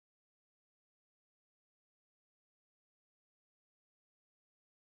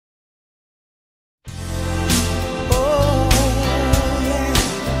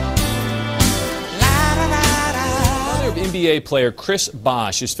NBA player Chris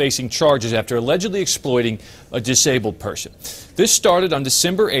Bosh is facing charges after allegedly exploiting a disabled person. This started on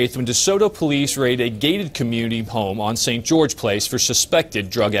December 8th when DeSoto police raided a gated community home on St. George Place for suspected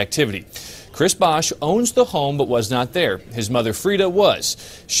drug activity. Chris Bosh owns the home but was not there. His mother Frida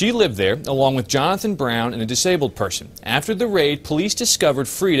was. She lived there along with Jonathan Brown and a disabled person. After the raid, police discovered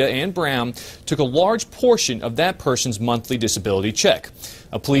Frida and Brown took a large portion of that person's monthly disability check.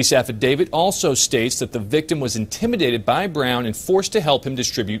 A police affidavit also states that the victim was intimidated by Brown and forced to help him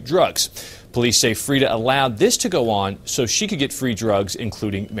distribute drugs. Police say Frida allowed this to go on so she could get free drugs,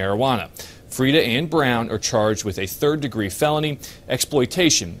 including marijuana. Frida and Brown are charged with a third-degree felony,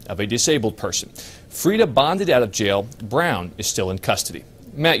 exploitation of a disabled person. Frida bonded out of jail. Brown is still in custody.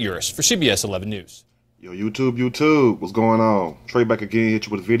 Matt Uris for CBS 11 News. Yo, YouTube, what's going on? Trey back again, hit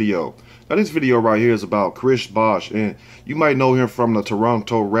you with a video. Now, this video right here is about Chris Bosh, and you might know him from the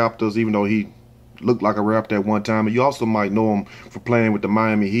Toronto Raptors, even though he looked like a Raptor at one time. And you also might know him for playing with the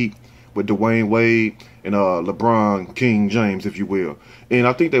Miami Heat, with Dwayne Wade and LeBron King James, if you will. And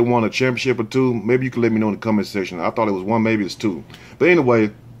I think they won a championship or two. Maybe you can let me know in the comment section. I thought it was one, maybe it's two. But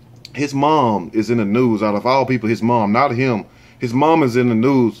anyway, his mom is in the news. Out of all people, his mom, not him. His mom is in the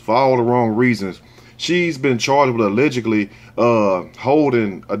news for all the wrong reasons. She's been charged with allegedly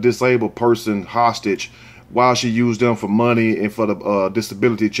holding a disabled person hostage while she used them for money and for the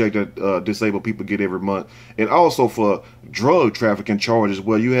disability check that disabled people get every month. And also for drug trafficking charges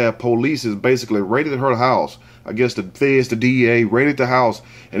where you have police is basically raided her house. I guess the feds, the DEA, raided the house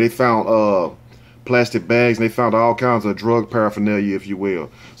and they found plastic bags and they found all kinds of drug paraphernalia, if you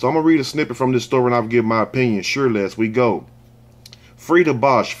will. So I'm going to read a snippet from this story and I'll give my opinion. Surely, as we go. Frida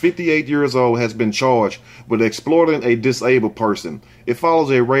Bosh, 58 years old, has been charged with exploiting a disabled person. It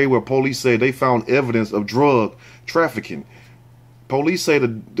follows a raid where police say they found evidence of drug trafficking. Police say the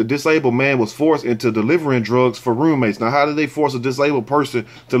disabled man was forced into delivering drugs for roommates. Now, how did they force a disabled person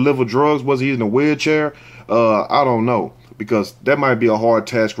to deliver drugs? Was he in a wheelchair? I don't know, because that might be a hard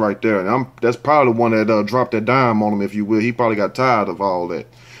task right there. And that's probably the one that dropped that dime on him, if you will. He probably got tired of all that.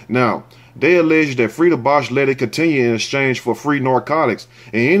 Now, they allege that Frida Bosh let it continue in exchange for free narcotics.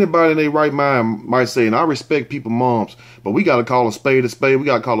 And anybody in their right mind might say, and I respect people's moms, but we got to call a spade a spade. We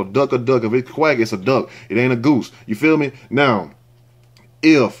got to call a duck a duck. If it's quack, it's a duck. It ain't a goose. You feel me? Now,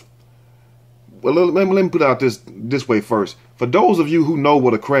 well, let me put it out this way first. For those of you who know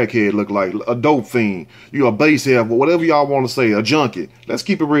what a crackhead look like, a dope fiend, you a basehead, whatever y'all want to say, a junkie. Let's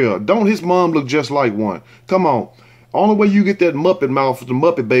keep it real. Don't his mom look just like one? Come on. Only way you get that Muppet mouth with the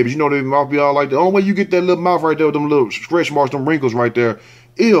Muppet babies, you know their mouth be all like that. Only way you get that little mouth right there with them little stretch marks, them wrinkles right there,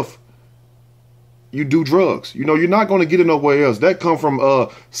 if you do drugs. You know, you're not going to get it nowhere else. That come from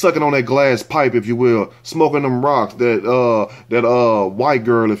sucking on that glass pipe, if you will, smoking them rocks, that white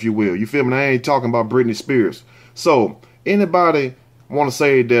girl, if you will. You feel me? I ain't talking about Britney Spears. So anybody want to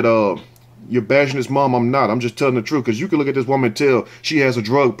say that you're bashing this mom? I'm not. I'm just telling the truth, because you can look at this woman and tell she has a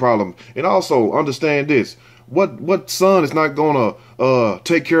drug problem. And also understand this. What son is not gonna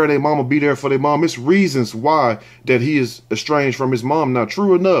take care of their mama, be there for their mom? It's reasons why that he is estranged from his mom. Now,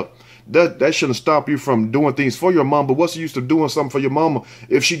 true enough, that shouldn't stop you from doing things for your mom. But what's the use of doing something for your mama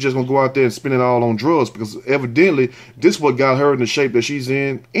if she just gonna go out there and spend it all on drugs? Because evidently, this what got her in the shape that she's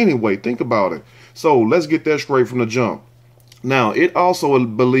in anyway. Think about it. So let's get that straight from the jump. Now, it also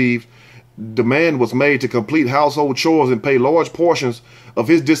believed the man was made to complete household chores and pay large portions of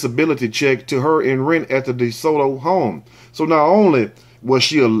his disability check to her in rent at the DeSoto home. So not only was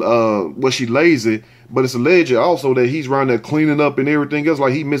she lazy, but it's alleged also that he's around there cleaning up and everything else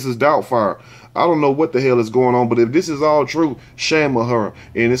like he Mrs. Doubtfire. I don't know what the hell is going on, but if this is all true, shame of her.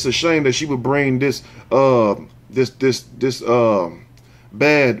 And it's a shame that she would bring this bad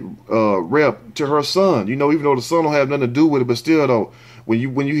rep to her son. You know, even though the son don't have nothing to do with it, but still though, when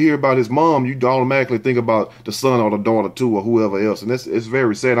you hear about his mom, you automatically think about the son or the daughter too, or whoever else, and it's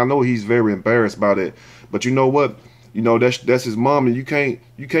very sad. I know he's very embarrassed by that, but you know what? You know that's his mom, and you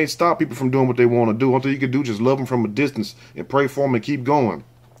can't stop people from doing what they want to do. All you can do is just love them from a distance and pray for them and keep going.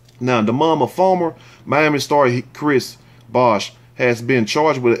 Now, the mom of former Miami star Chris Bosh has been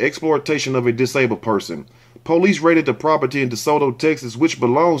charged with exploitation of a disabled person. Police raided the property in DeSoto, Texas, which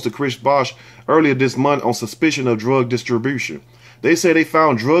belongs to Chris Bosh, earlier this month on suspicion of drug distribution. They say they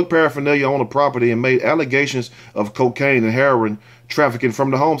found drug paraphernalia on the property and made allegations of cocaine and heroin trafficking from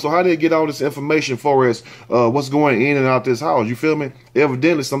the home. So how did they get all this information for us, what's going in and out this house? You feel me?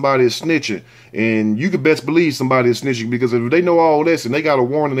 Evidently somebody is snitching, and you can best believe somebody is snitching, because if they know all this and they got a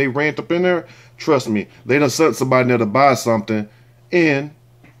warrant and they ran up in there, trust me, they done sent somebody there to buy something and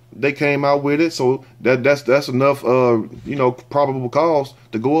they came out with it. So that's enough you know, probable cause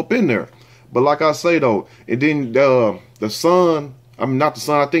to go up in there. But like I say though, and then the son, I mean not the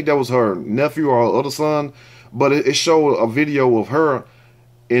son, I think that was her nephew or her other son, but it showed a video of her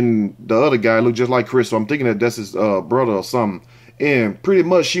and the other guy looked just like Chris, so I'm thinking that that's his brother or something. And pretty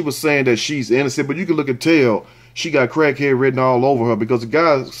much she was saying that she's innocent, but you can look and tell she got crackhead written all over her, because the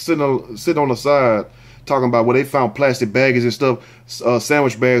guy sitting on the side talking about where they found plastic bags and stuff,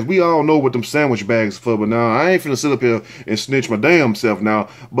 sandwich bags. We all know what them sandwich bags for, but now I ain't finna sit up here and snitch my damn self now.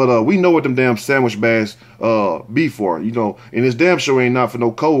 But we know what them damn sandwich bags be for, you know. And this damn show ain't not for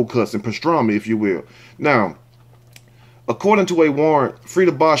no cold cuts and pastrami, if you will. Now, according to a warrant,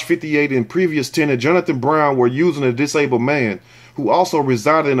 Frida Bosh, 58, and previous tenant Jonathan Brown were using a disabled man who also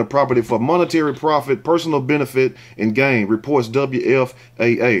resided in the property for monetary profit, personal benefit, and gain, reports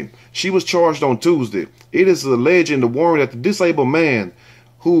WFAA. She was charged on Tuesday. It is alleged in the warrant that the disabled man,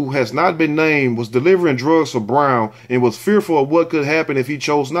 who has not been named, was delivering drugs for Brown and was fearful of what could happen if he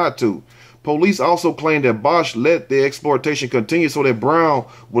chose not to. Police also claimed that Bosh let the exploitation continue so that Brown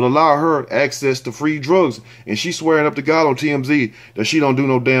would allow her access to free drugs. And she's swearing up to God on TMZ that she don't do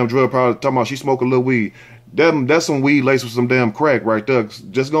no damn drug, probably talking about she smoke a little weed. That's some weed laced with some damn crack right there.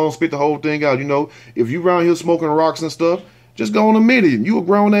 Just go and spit the whole thing out. You know, if you around here smoking rocks and stuff, just go and admit it. You a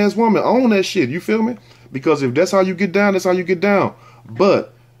grown ass woman. Own that shit. You feel me? Because if that's how you get down, that's how you get down.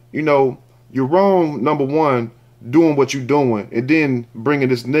 But, you know, you're wrong, number one, doing what you're doing, and then bringing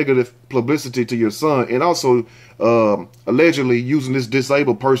this negative publicity to your son, and also allegedly using this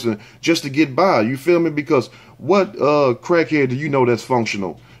disabled person just to get by. You feel me? Because what crackhead do you know that's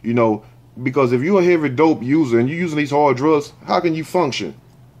functional? You know, because if you're a heavy dope user and you're using these hard drugs, how can you function?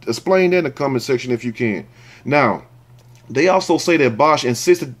 Explain that in the comment section if you can. Now, they also say that Bosh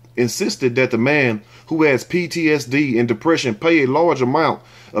insisted that the man who has PTSD and depression pay a large amount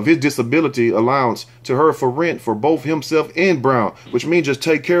of his disability allowance to her for rent for both himself and Brown, which means just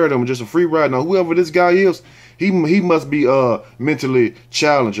take care of them, just a free ride. Now, whoever this guy is, he must be mentally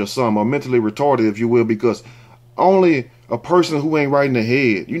challenged or something, or mentally retarded, if you will, because only a person who ain't right in the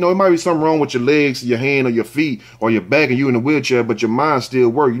head. You know, it might be something wrong with your legs, your hand, or your feet, or your back, and you in a wheelchair, but your mind still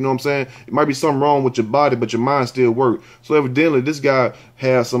work. You know what I'm saying? It might be something wrong with your body, but your mind still work. So evidently, this guy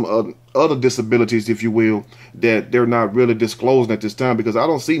has some other disabilities, if you will, that they're not really disclosing at this time, because I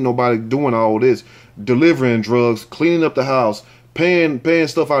don't see nobody doing all this, delivering drugs, cleaning up the house, paying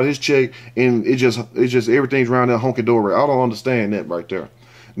stuff out of his check, and it just everything's around there hunky-dory. I don't understand that right there.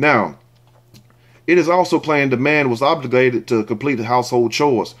 Now, it is also claimed the man was obligated to complete the household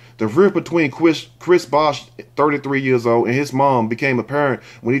chores. The rift between Chris Bosh, 33 years old, and his mom became apparent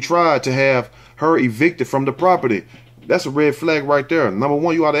when he tried to have her evicted from the property. That's a red flag right there. Number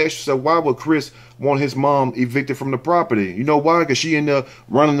one, you ought to ask yourself, why would Chris want his mom evicted from the property? You know why? Because she in there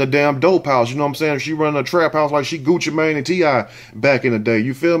running the damn dope house. You know what I'm saying? She running a trap house like she Gucci Mane and T.I. back in the day.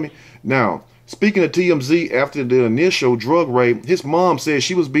 You feel me? Now, speaking of TMZ, after the initial drug raid, his mom said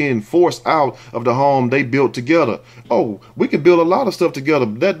she was being forced out of the home they built together. Oh, we can build a lot of stuff together,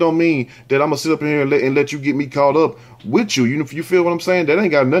 but that don't mean that I'm going to sit up here and let you get me caught up with you. You feel what I'm saying? That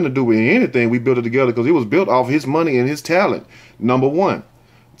ain't got nothing to do with anything. We built it together because it was built off his money and his talent, number one.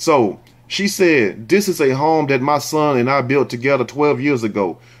 So she said, this is a home that my son and I built together 12 years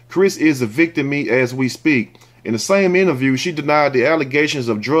ago. Chris is evicting me as we speak. In the same interview, she denied the allegations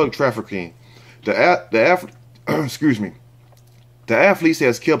of drug trafficking. Excuse me. The athlete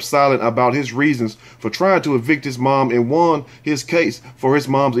has kept silent about his reasons for trying to evict his mom and won his case for his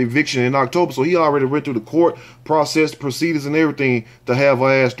mom's eviction in October. So he already went through the court process, proceedings, and everything to have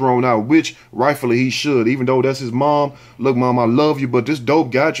her ass thrown out, which rightfully he should, even though that's his mom. Look, mom, I love you, but this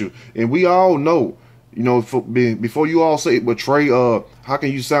dope got you. And we all know, you know, before you all say, but Trey, how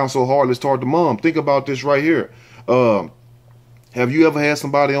can you sound so heartless toward the mom? Think about this right here. Have you ever had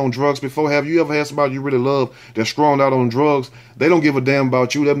somebody on drugs before? Have you ever had somebody you really love that's strung out on drugs? They don't give a damn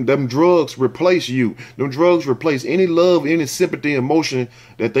about you. Them drugs replace you. Them drugs replace any love, any sympathy, emotion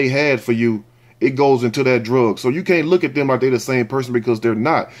that they had for you. It goes into that drug. So you can't look at them like they're the same person, because they're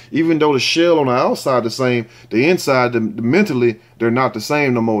not. Even though the shell on the outside the same, the inside, mentally, they're not the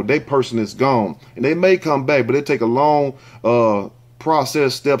same no more. That person is gone. And they may come back, but it take a long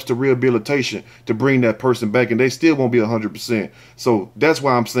process, steps to rehabilitation to bring that person back, and they still won't be 100%. So that's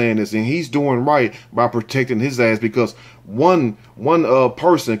why I'm saying this, and he's doing right by protecting his ass, because one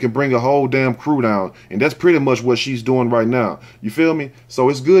person can bring a whole damn crew down, and that's pretty much what she's doing right now. You feel me? So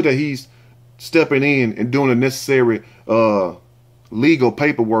it's good that he's stepping in and doing the necessary legal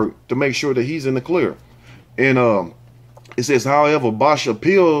paperwork to make sure that he's in the clear. And it says, however, Bosh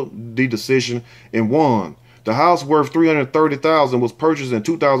appealed the decision and won. The house worth $330,000 was purchased in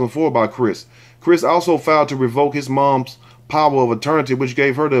 2004 by Chris. Chris also filed to revoke his mom's power of attorney, which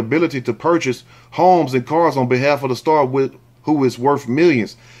gave her the ability to purchase homes and cars on behalf of the star who is worth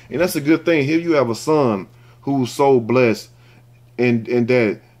millions. And that's a good thing. Here you have a son who's so blessed, and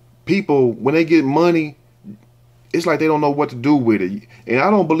that people, when they get money, it's like they don't know what to do with it. And I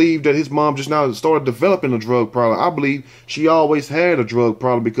don't believe that his mom just now started developing a drug problem. I believe she always had a drug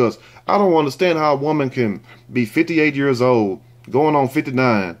problem, because I don't understand how a woman can be 58 years old, going on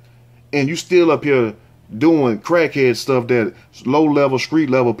 59, and you still up here doing crackhead stuff that low-level,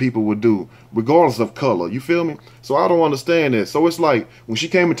 street-level people would do, regardless of color. You feel me? So I don't understand that. So it's like, when she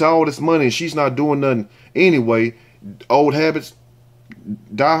came into all this money and she's not doing nothing anyway, old habits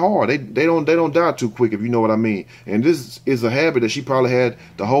die hard. They don't die too quick, if you know what I mean. And this is a habit that she probably had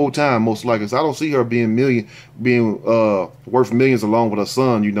the whole time, most likely. So I don't see her being worth millions along with her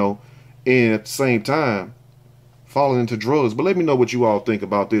son, you know, and at the same time falling into drugs. But let me know what you all think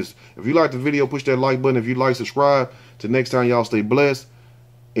about this. If you like the video, push that like button. If you like, subscribe. Till next time, y'all stay blessed.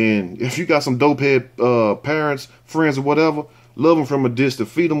 And if you got some dope head parents, friends, or whatever, love them from a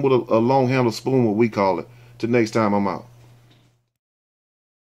distance. Feed them with a long handled spoon, what we call it. Till next time, I'm out.